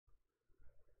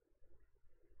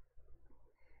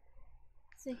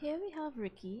So here we have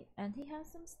Ricky, and he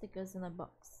has some stickers in a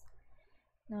box.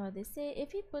 Now they say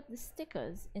if he put the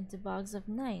stickers into bags of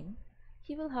 9,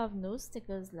 he will have no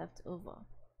stickers left over.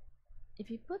 If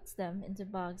he puts them into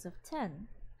bags of 10,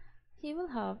 he will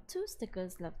have 2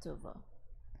 stickers left over.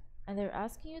 And they're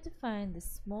asking you to find the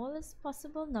smallest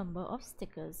possible number of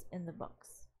stickers in the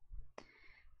box.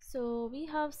 So we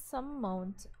have some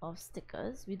amount of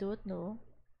stickers. We don't know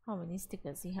how many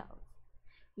stickers he has.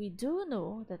 We do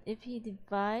know that if he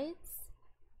divides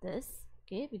this,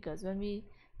 okay, because when we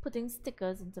putting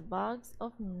stickers into bags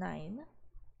of 9,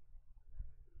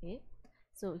 okay,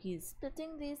 so he's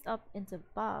splitting these up into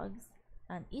bags,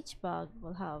 and each bag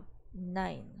will have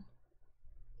 9.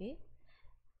 Okay,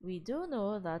 we do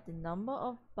know that the number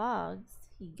of bags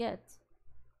he gets,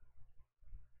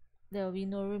 there will be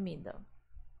no remainder.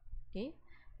 Okay,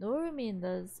 no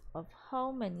remainders of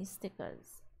how many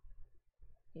stickers.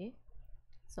 Okay,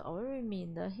 so our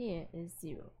remainder here is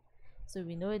 0. So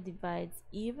we know it divides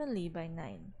evenly by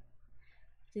 9.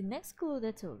 The next clue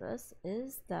they told us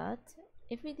is that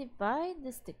if we divide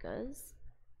the stickers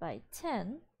by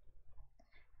 10,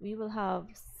 we will have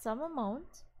some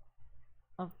amount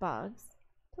of bags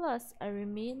plus a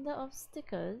remainder of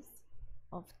stickers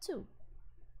of 2.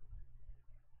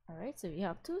 Alright, so we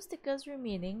have 2 stickers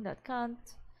remaining that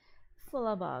can't fill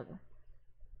a bag.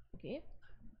 Okay,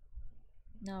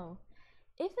 now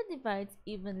if it divides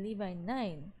evenly by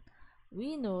 9,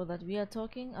 we know that we are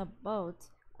talking about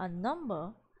a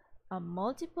number, a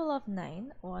multiple of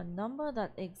 9, or a number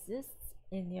that exists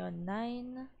in your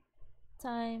 9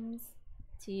 times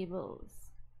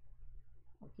tables.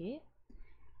 Okay,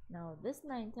 now this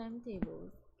 9 times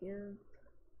tables gives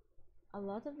a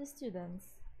lot of students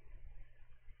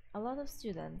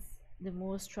the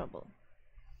most trouble.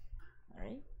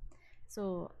 Alright,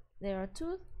 so there are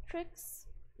 2 tricks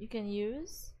you can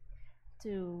use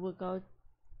to work out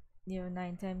your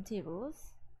 9 times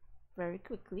tables very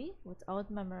quickly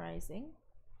without memorizing.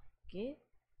 Okay,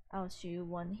 I'll show you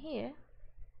one here.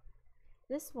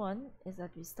 This one is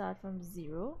that we start from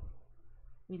 0.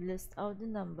 We list out the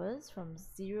numbers from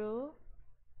 0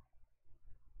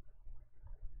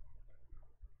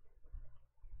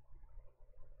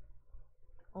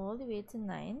 all the way to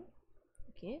 9.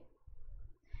 Okay,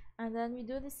 and then we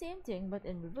do the same thing but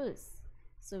in reverse.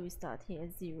 So we start here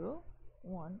 0,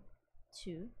 1,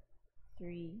 2,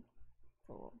 3,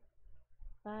 4,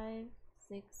 5,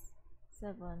 6,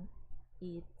 7,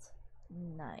 8,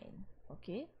 9.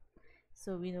 Okay,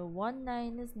 so we know 1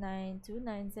 9 is 9, 2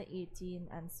 9s are 18,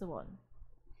 and so on.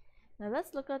 Now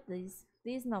let's look at these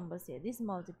numbers here, these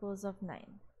multiples of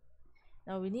 9.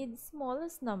 Now we need the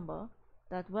smallest number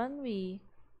that when we,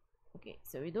 okay,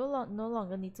 so we no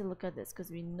longer need to look at this because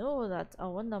we know that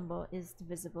our number is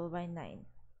divisible by 9.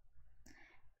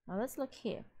 Now let's look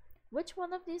here. Which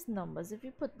one of these numbers, if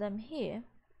you put them here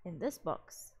in this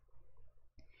box,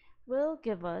 will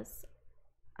give us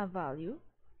a value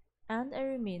and a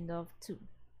remainder of 2?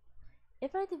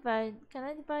 If I divide, can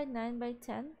I divide 9 by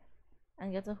 10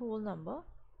 and get a whole number?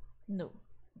 No.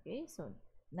 Okay, so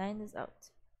 9 is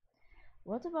out.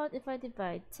 What about if I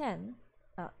divide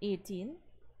 18?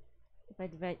 If I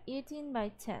divide 18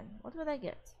 by 10, what would I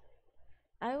get?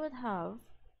 I would have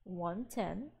 1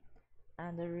 10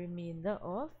 and a remainder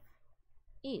of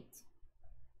 8.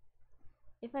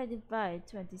 If I divide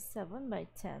 27 by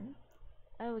 10,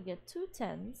 I will get 2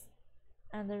 10s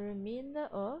and a remainder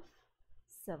of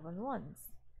 7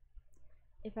 1s.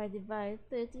 If I divide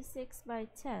 36 by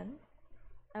 10,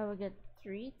 I will get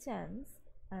 3 10s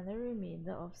and a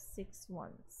remainder of 6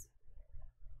 1s.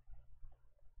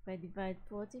 If I divide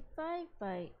 45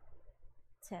 by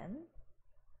 10,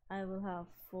 I will have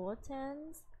 4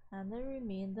 10s and a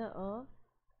remainder of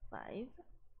 5.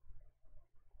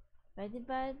 If I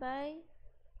divide by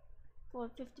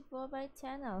 54 by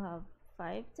 10, I'll have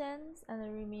 5 10s and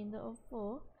a remainder of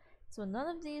 4. So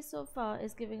none of these so far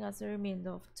is giving us a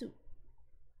remainder of 2.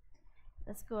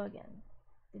 Let's go again.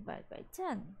 Divide by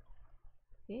 10.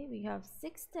 Okay, we have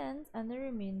 6 10s and a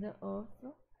remainder of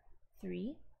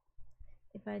 3.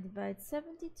 If I divide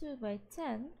 72 by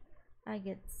 10, I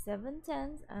get 7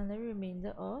 10s and a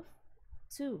remainder of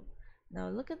 2. Now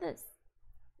look at this.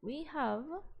 We have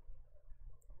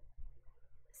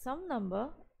some number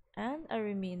and a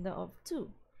remainder of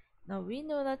 2. Now we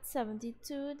know that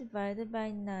 72 divided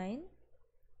by 9,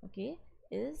 okay,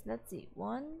 is, let's see,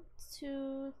 1,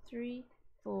 2, 3,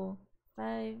 4,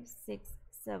 5, 6,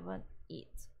 7, 8.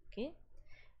 Okay,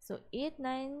 so 8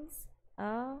 9s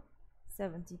are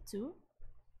 72.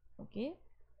 Okay,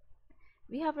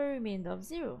 we have a remainder of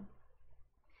 0.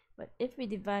 But if we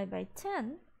divide by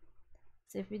 10,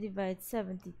 so if we divide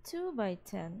 72 by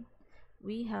 10,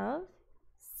 we have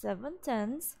 7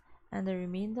 tens and a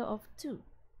remainder of 2.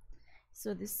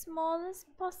 So the smallest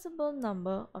possible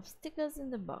number of stickers in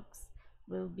the box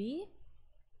will be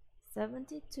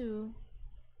 72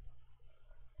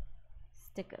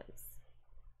 stickers.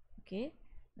 Okay,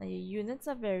 now your units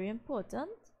are very important.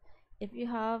 If you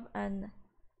have an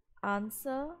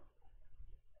answer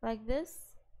like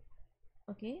this,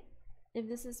 okay, if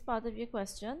this is part of your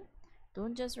question,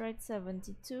 don't just write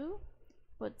 72,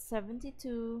 put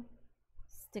 72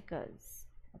 stickers.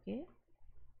 Okay,